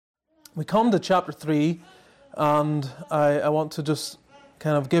We come to chapter 3, and I want to just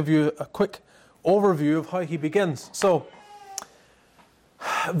kind of give you a quick overview of how he begins. So,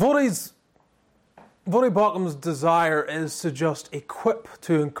 Vodi Baucham's desire is to just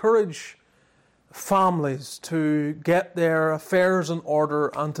to encourage families to get their affairs in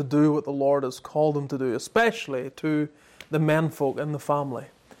order and to do what the Lord has called them to do, especially to the menfolk in the family.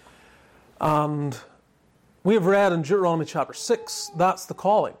 And we have read in Deuteronomy chapter 6, that's the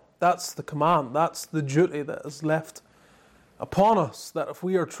calling, that's the command, that's the duty that is left upon us, that if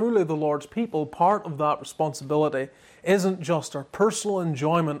we are truly the Lord's people, part of that responsibility isn't just our personal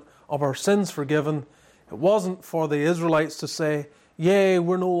enjoyment of our sins forgiven. It wasn't for the Israelites to say, yay,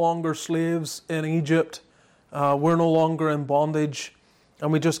 we're no longer slaves in Egypt, we're no longer in bondage,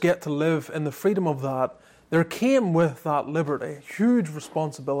 and we just get to live in the freedom of that. There came with that liberty, huge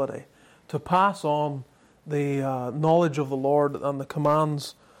responsibility to pass on the knowledge of the Lord and the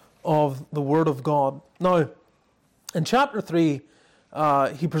commands of the Word of God. Now, in chapter 3,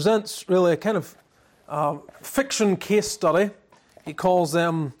 he presents really a kind of fiction case study. He calls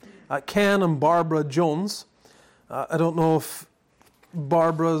them Ken and Barbara Jones. I don't know if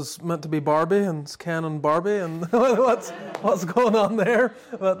Barbara's meant to be Barbie and it's Ken and Barbie and what's going on there.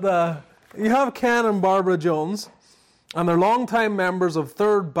 But you have Ken and Barbara Jones, and they're longtime members of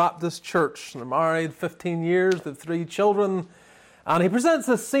Third Baptist Church. They're married 15 years, they have 3 children, and he presents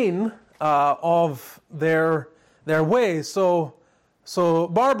a scene of their way. So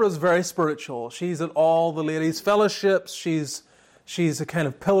Barbara's very spiritual. She's at all the ladies' fellowships. She's a kind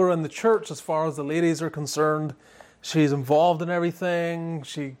of pillar in the church as far as the ladies are concerned. She's involved in everything.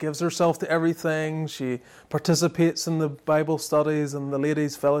 She gives herself to everything. She participates in the Bible studies and the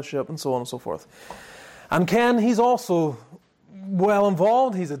ladies' fellowship and so on and so forth. And Ken, he's also well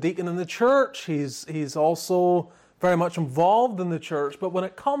involved. He's a deacon in the church. He's also very much involved in the church. But when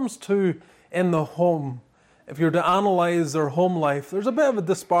it comes to in the home, if you're to analyze their home life, there's a bit of a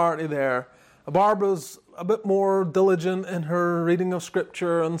disparity there. Barbara's a bit more diligent in her reading of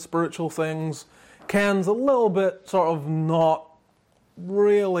Scripture and spiritual things. Ken's a little bit sort of not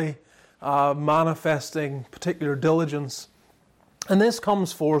really manifesting particular diligence. And this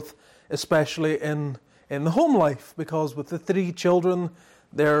comes forth especially in the home life, because with the 3 children,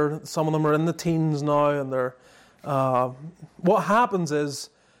 some of them are in the teens now, and what happens is,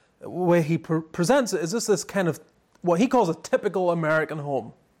 the way he presents it is this kind of what he calls a typical American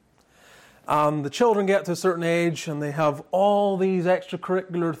home. The children get to a certain age and they have all these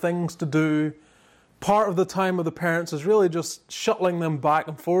extracurricular things to do. Part of the time of the parents is really just shuttling them back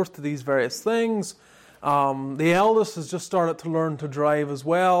and forth to these various things. The eldest has just started to learn to drive as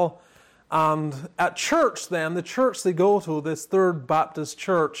well. And at church then, the church they go to, this Third Baptist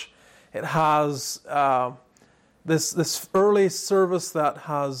Church, it has this early service that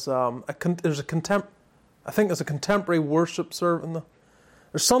has I think there's a contemporary worship service.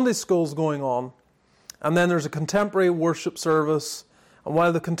 There's Sunday schools going on, and then there's a contemporary worship service. And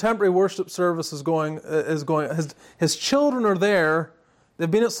while the contemporary worship service is going, his children are there.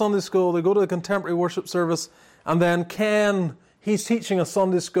 They've been at Sunday school. They go to the contemporary worship service, and then Ken, he's teaching a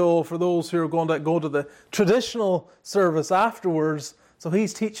Sunday school for those who are going to go to the traditional service afterwards. So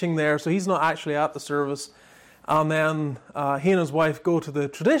he's teaching there. So he's not actually at the service. And then he and his wife go to the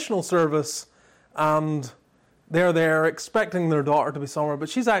traditional service, and they're there expecting their daughter to be somewhere, but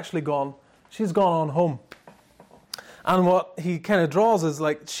she's actually gone. She's gone on home. And what he kind of draws is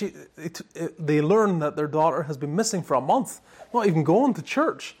like they learn that their daughter has been missing for a month, not even going to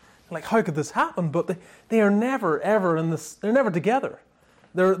church. Like, how could this happen? But they are never ever in this. They're never together.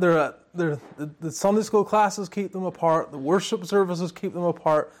 The Sunday school classes keep them apart. The worship services keep them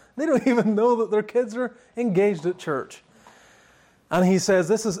apart. They don't even know that their kids are engaged at church. And he says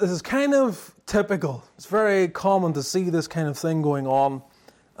this is kind of typical. It's very common to see this kind of thing going on,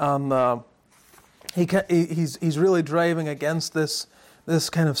 and he's really driving against this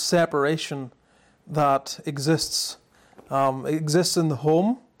kind of separation that exists in the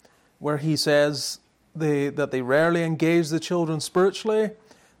home, where he says that they rarely engage the children spiritually,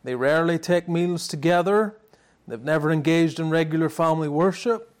 they rarely take meals together, they've never engaged in regular family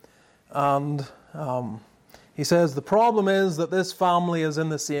worship, and he says the problem is that this family is in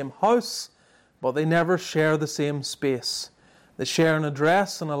the same house, but they never share the same space. They share an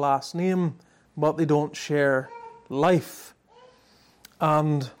address and a last name, but they don't share life.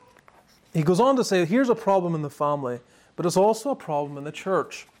 And he goes on to say, here's a problem in the family, but it's also a problem in the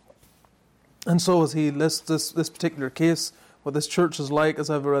church. And so as he lists this particular case, what this church is like, as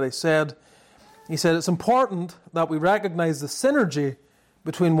I've already said, he said it's important that we recognize the synergy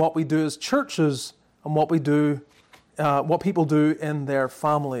between what we do as churches and what people do in their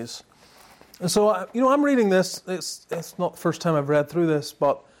families. And so, I'm reading this. It's not the first time I've read through this,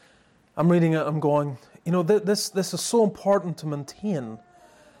 but I'm reading it. I'm going, this is so important to maintain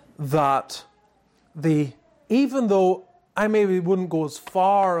that even though I maybe wouldn't go as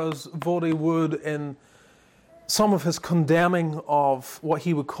far as Vodi would in some of his condemning of what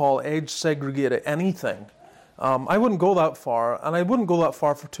he would call age-segregated anything, I wouldn't go that far, and I wouldn't go that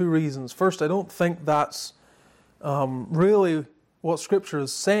far for two reasons. First, I don't think that's really what Scripture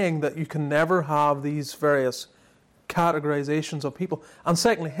is saying, that you can never have these various categorizations of people. And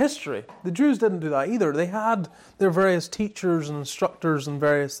secondly, history. The Jews didn't do that either. They had their various teachers and instructors and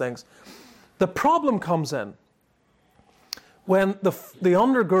various things. The problem comes in when the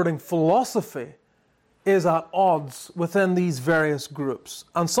undergirding philosophy is at odds within these various groups,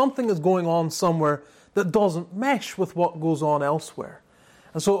 and something is going on somewhere that doesn't mesh with what goes on elsewhere.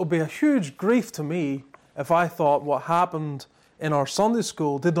 And so it would be a huge grief to me if I thought what happened in our Sunday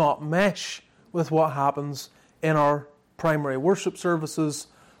school did not mesh with what happens in our primary worship services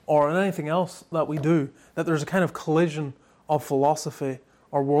or in anything else that we do, that there's a kind of collision of philosophy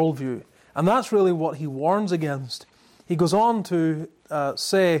or worldview. And that's really what he warns against. He goes on to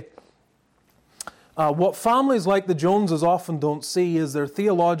say, what families like the Joneses often don't see is their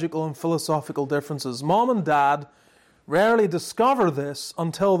theological and philosophical differences. Mom and Dad rarely discover this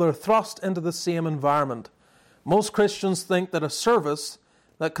until they're thrust into the same environment. Most Christians think that a service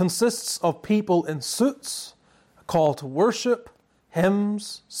that consists of people in suits, a call to worship,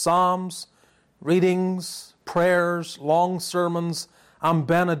 hymns, psalms, readings, prayers, long sermons, and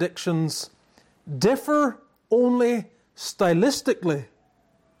benedictions differ only stylistically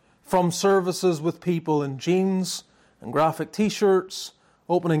from services with people in jeans and graphic t-shirts,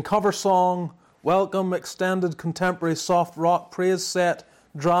 opening cover song, welcome, extended contemporary soft rock praise set,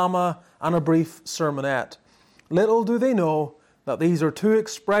 drama, and a brief sermonette. Little do they know that these two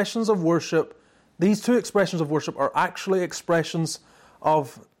expressions of worship are actually expressions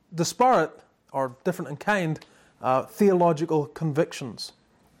of disparate or different in kind theological convictions.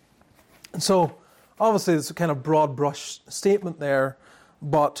 And so, obviously, it's a kind of broad brush statement there,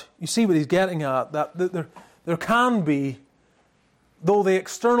 but you see what he's getting at, that there can be, though the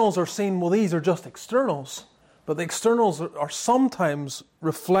externals are seen, well, these are just externals, but the externals are sometimes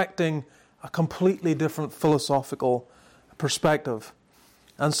reflecting a completely different philosophical perspective.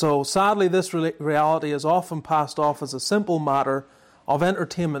 And so, sadly, this reality is often passed off as a simple matter of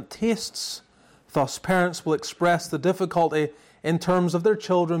entertainment tastes. Thus, parents will express the difficulty in terms of their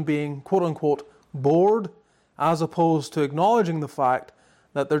children being, quote-unquote, bored, as opposed to acknowledging the fact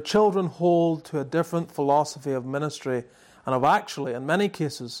that their children hold to a different philosophy of ministry and have actually, in many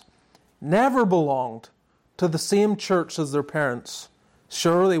cases, never belonged to the same church as their parents.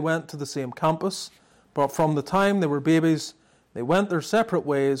 Sure, they went to the same campus, but from the time they were babies, they went their separate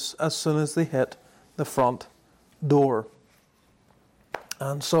ways as soon as they hit the front door.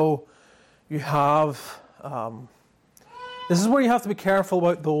 And so you have, this is where you have to be careful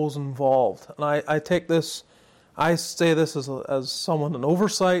about those involved. And I take this, I say this as someone in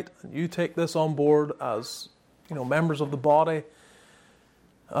oversight, and you take this on board as, members of the body.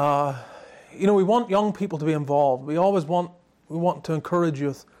 We want young people to be involved. We want to encourage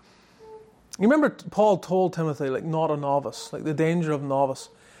youth. You remember Paul told Timothy, not a novice, the danger of novice.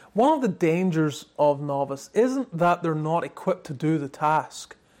 One of the dangers of novice isn't that they're not equipped to do the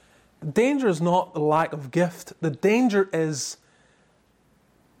task. The danger is not the lack of gift. The danger is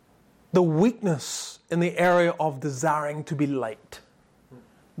the weakness in the area of desiring to be liked.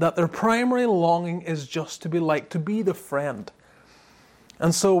 That their primary longing is just to be liked, to be the friend.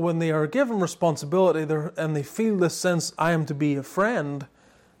 And so when they are given responsibility and they feel this sense, I am to be a friend,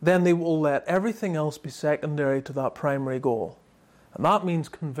 then they will let everything else be secondary to that primary goal. And that means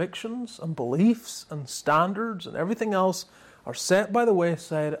convictions and beliefs and standards and everything else are set by the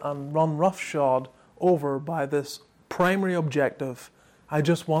wayside and run roughshod over by this primary objective. I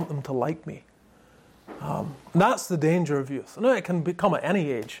just want them to like me. That's the danger of youth. Now, it can become at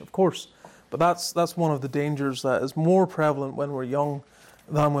any age, of course, but that's one of the dangers that is more prevalent when we're young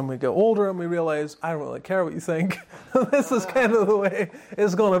than when we get older and we realize, I don't really care what you think. This is kind of the way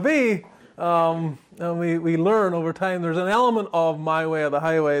it's going to be. And we learn over time there's an element of my way or the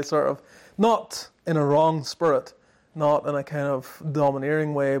highway, sort of, not in a wrong spirit, not in a kind of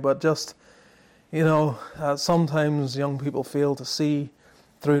domineering way, but just, sometimes young people fail to see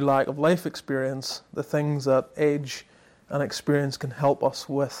through lack of life experience the things that age and experience can help us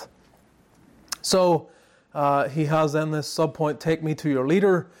with. So he has then this subpoint, take me to your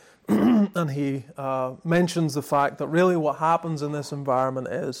leader, and he mentions the fact that really what happens in this environment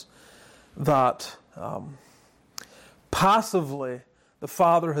is that passively the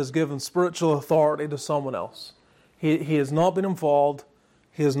Father has given spiritual authority to someone else. He has not been involved.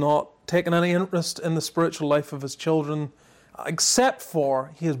 He has not taken any interest in the spiritual life of his children, except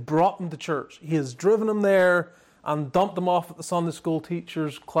for he has brought them to church. He has driven them there and dumped them off at the Sunday school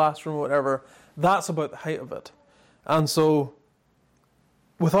teacher's classroom or whatever. That's about the height of it. And so,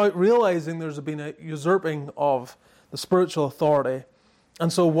 without realizing there's been a usurping of the spiritual authority.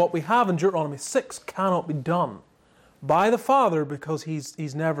 And so what we have in Deuteronomy 6 cannot be done by the Father because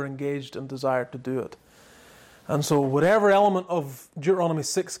he's never engaged and desired to do it. And so whatever element of Deuteronomy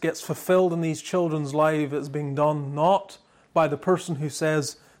 6 gets fulfilled in these children's lives is being done not by the person who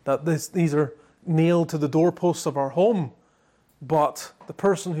says that these are nailed to the doorposts of our home, but the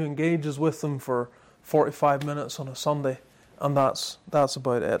person who engages with them for 45 minutes on a Sunday, and that's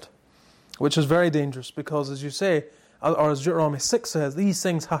about it. Which is very dangerous because, as you say, or as Deuteronomy 6 says, these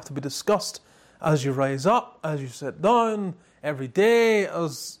things have to be discussed as you rise up, as you sit down, every day,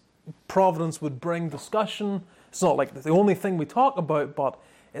 as providence would bring discussion. It's not like the only thing we talk about, but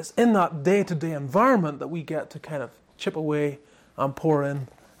it's in that day-to-day environment that we get to kind of chip away and pour in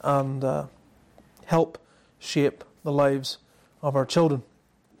and help shape the lives of our children.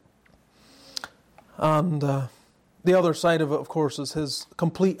 And the other side of it, of course, is his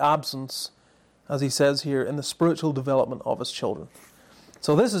complete absence, as he says here, in the spiritual development of his children.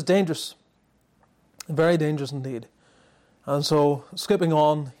 So this is dangerous, very dangerous indeed. And so, skipping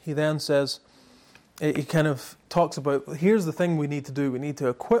on, he then says, he kind of talks about, here's the thing we need to do. We need to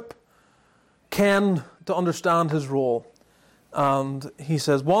equip Ken to understand his role. And he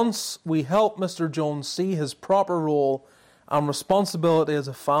says, once we help Mr. Jones see his proper role and responsibility as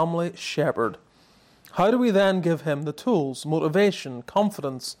a family shepherd, how do we then give him the tools, motivation,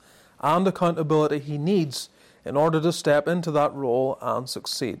 confidence, and accountability he needs in order to step into that role and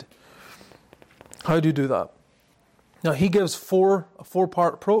succeed? How do you do that? Now, he gives a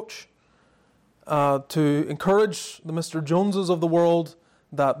four-part approach to encourage the Mr. Joneses of the world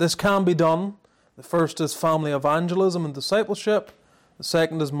that this can be done. The first is family evangelism and discipleship. The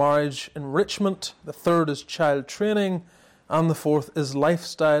second is marriage enrichment. The third is child training. And the fourth is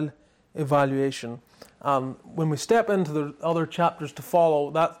lifestyle evaluation. And when we step into the other chapters to follow,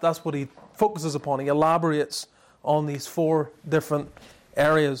 that's what he focuses upon. He elaborates on these four different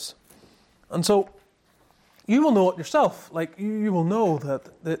areas. And so, you will know it yourself. Like, you will know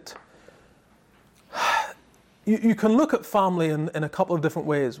that you can look at family in a couple of different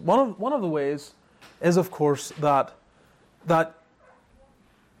ways. One of the ways is, of course, that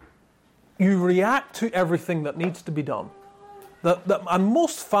you react to everything that needs to be done. And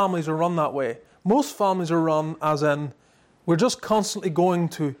most families are run that way. Most families are run as in, we're just constantly going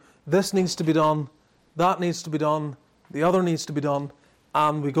to, this needs to be done, that needs to be done, the other needs to be done,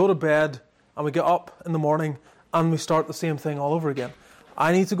 and we go to bed, and we get up in the morning, and we start the same thing all over again.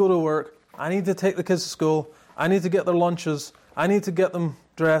 I need to go to work, I need to take the kids to school, I need to get their lunches, I need to get them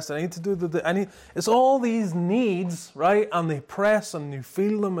dressed, I need to do it's all these needs, right? And they press, and you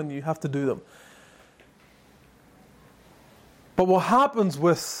feel them, and you have to do them. But what happens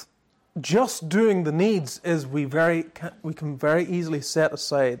with just doing the needs is we can very easily set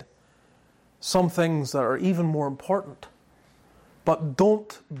aside some things that are even more important, but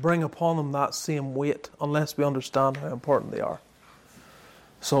don't bring upon them that same weight unless we understand how important they are.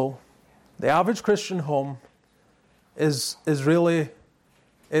 So, the average Christian home is really,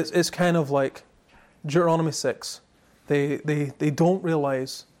 it's kind of like Deuteronomy 6. They don't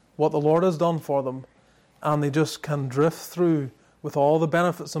realize what the Lord has done for them, and they just can drift through with all the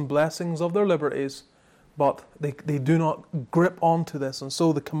benefits and blessings of their liberties, but they do not grip onto this. And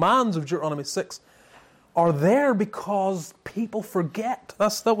so the commands of Deuteronomy 6 are there because people forget.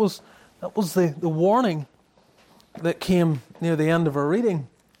 That was the warning that came near the end of our reading,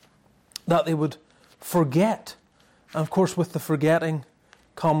 that they would forget. And of course, with the forgetting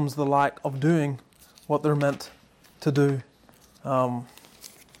comes the lack of doing what they're meant to do.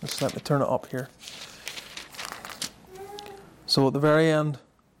 Just let me turn it up here. So at the very end,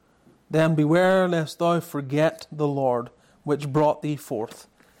 then beware lest thou forget the Lord, which brought thee forth.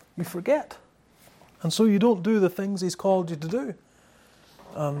 You forget. And so you don't do the things He's called you to do.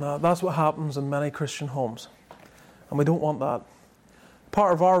 And that's what happens in many Christian homes. And we don't want that.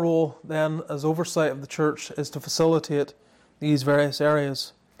 Part of our role then as oversight of the church is to facilitate these various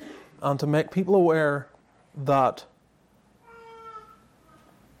areas and to make people aware that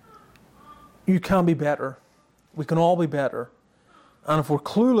you can be better. We can all be better. And if we're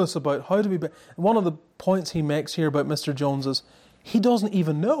clueless about how to be better, one of the points he makes here about Mr. Jones is he doesn't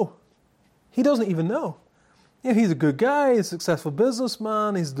even know. He doesn't even know. You know, he's a good guy, he's a successful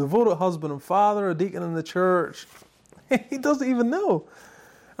businessman, he's a devoted husband and father, a deacon in the church. He doesn't even know.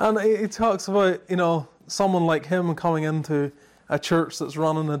 And he talks about, someone like him coming into a church that's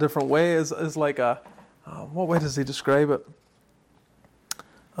run in a different way is like what way does he describe it?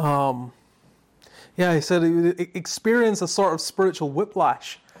 He said he would experience a sort of spiritual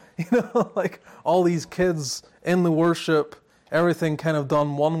whiplash. Like all these kids in the worship, everything kind of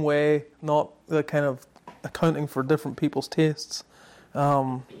done one way, not the kind of accounting for different people's tastes.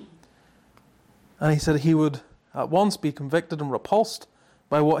 And he said he would at once be convicted and repulsed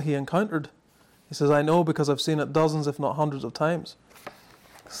by what he encountered. He says, I know because I've seen it dozens, if not hundreds of times.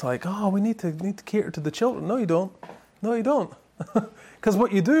 It's like, we need to cater to the children. No, you don't. No, you don't. Because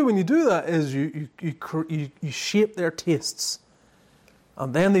what you do when you do that is you shape their tastes.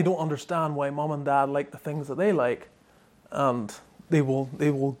 And then they don't understand why mom and dad like the things that they like. And they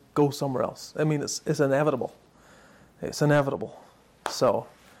will go somewhere else. I mean, it's inevitable. It's inevitable. So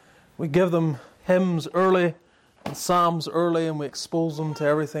we give them hymns early and psalms early, and we expose them to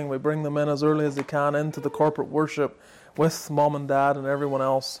everything. We bring them in as early as they can into the corporate worship with mom and dad and everyone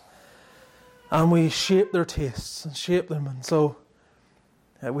else. And we shape their tastes and shape them. And so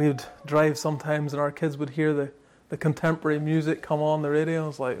we would drive sometimes and our kids would hear the contemporary music come on the radio.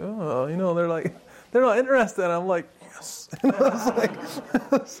 It's like, they're not interested. And I'm like, yes.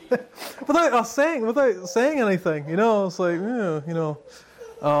 It's like, without saying anything, it's like,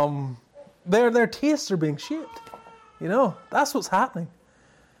 their tastes are being shaped. That's what's happening.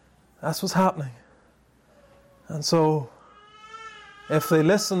 That's what's happening. And so, if they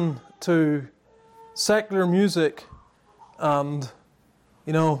listen to secular music and,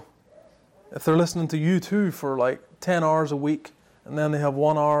 if they're listening to U2 for like 10 hours a week and then they have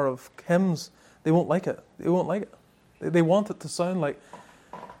 1 hour of hymns, they won't like it. They won't like it. They want it to sound like...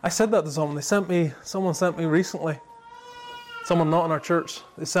 I said that to someone. Someone sent me recently, someone not in our church,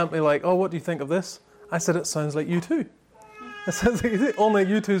 they sent me like, what do you think of this? I said, it sounds like U2. It sounds like U2, only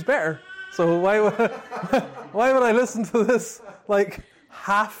U2's better. So why would I listen to this like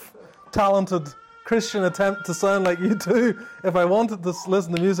half-talented Christian attempt to sound like U2? If I wanted to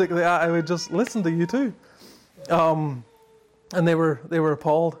listen to music, I would just listen to U2. And they were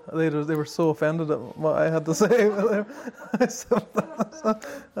appalled. They were so offended at what I had to say. I said,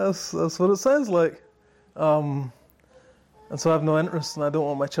 that's what it sounds like. And so I have no interest, and I don't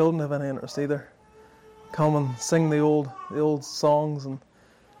want my children to have any interest either. Come and sing the old songs and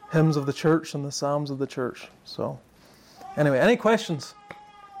hymns of the church and the psalms of the church. So, anyway, any questions?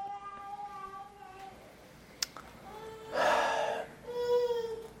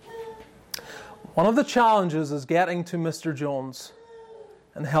 One of the challenges is getting to Mr. Jones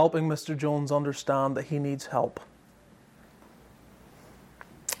and helping Mr. Jones understand that he needs help.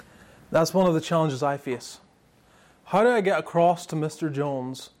 That's one of the challenges I face. How do I get across to Mr.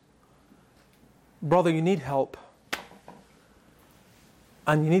 Jones, brother, you need help,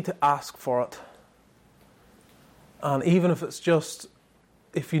 and you need to ask for it. And even if it's just,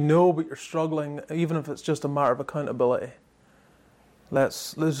 if you know but you're struggling, even if it's just a matter of accountability,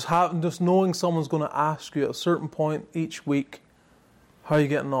 let's have just knowing someone's going to ask you at a certain point each week, how are you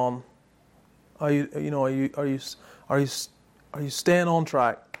getting on? Are you staying on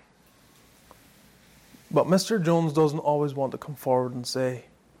track? But Mr. Jones doesn't always want to come forward and say,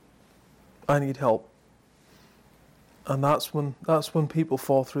 I need help. And that's when people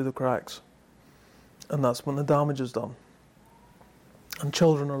fall through the cracks. And that's when the damage is done. And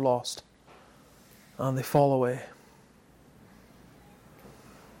children are lost. And they fall away.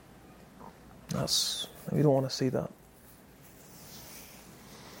 We don't want to see that.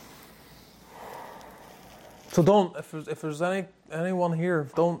 So don't, if there's anyone here,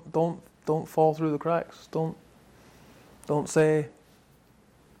 don't fall through the cracks. Don't say,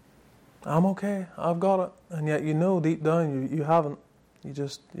 I'm okay, I've got it. And yet deep down you haven't.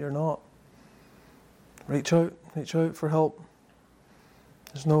 You're not. Reach out for help.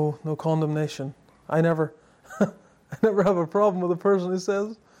 There's no condemnation. I never have a problem with a person who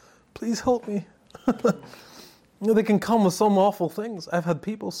says, please help me. They can come with some awful things. I've had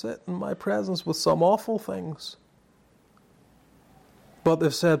people sit in my presence with some awful things. But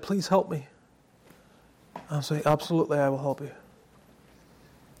they've said, please help me. I'll say, absolutely, I will help you.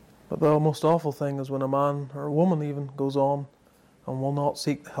 But the most awful thing is when a man or a woman even goes on and will not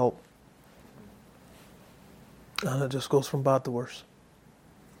seek the help. And it just goes from bad to worse.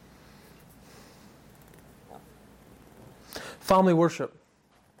 Family worship.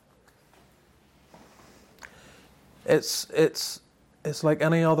 It's like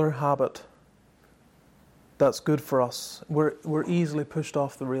any other habit that's good for us. We're easily pushed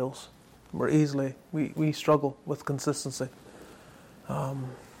off the rails. We struggle with consistency.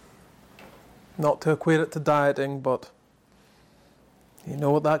 Not to equate it to dieting, but You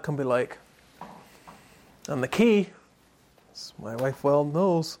know what that can be like. And the key, as my wife well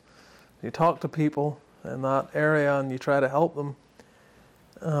knows, you talk to people in that area and you try to help them.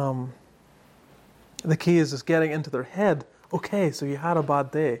 The key is just getting into their head. Okay, so you had a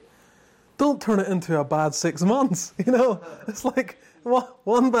bad day. Don't turn it into a bad 6 months. It's like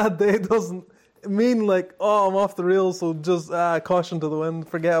one bad day doesn't mean like, oh, I'm off the rails, so just caution to the wind,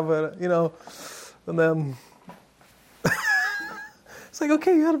 forget about it, And then it's like,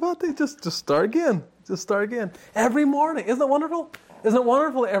 okay, you had a bad day, just start again. Just start again. Every morning. Isn't it wonderful? Isn't it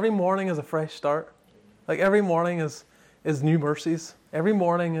wonderful that every morning is a fresh start? Like every morning is new mercies. Every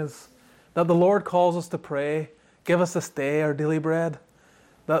morning is that the Lord calls us to pray, give us this day our daily bread.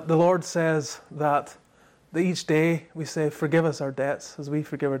 That the Lord says that each day we say, forgive us our debts as we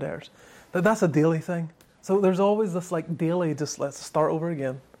forgive our debtors. That's a daily thing. So there's always this like daily, just let's start over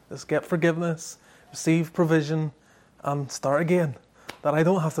again. Just get forgiveness, receive provision, and start again. That I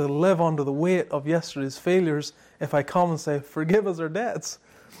don't have to live under the weight of yesterday's failures. If I come and say, forgive us our debts,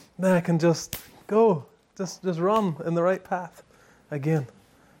 then I can just go, just run in the right path again.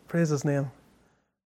 Praise His name.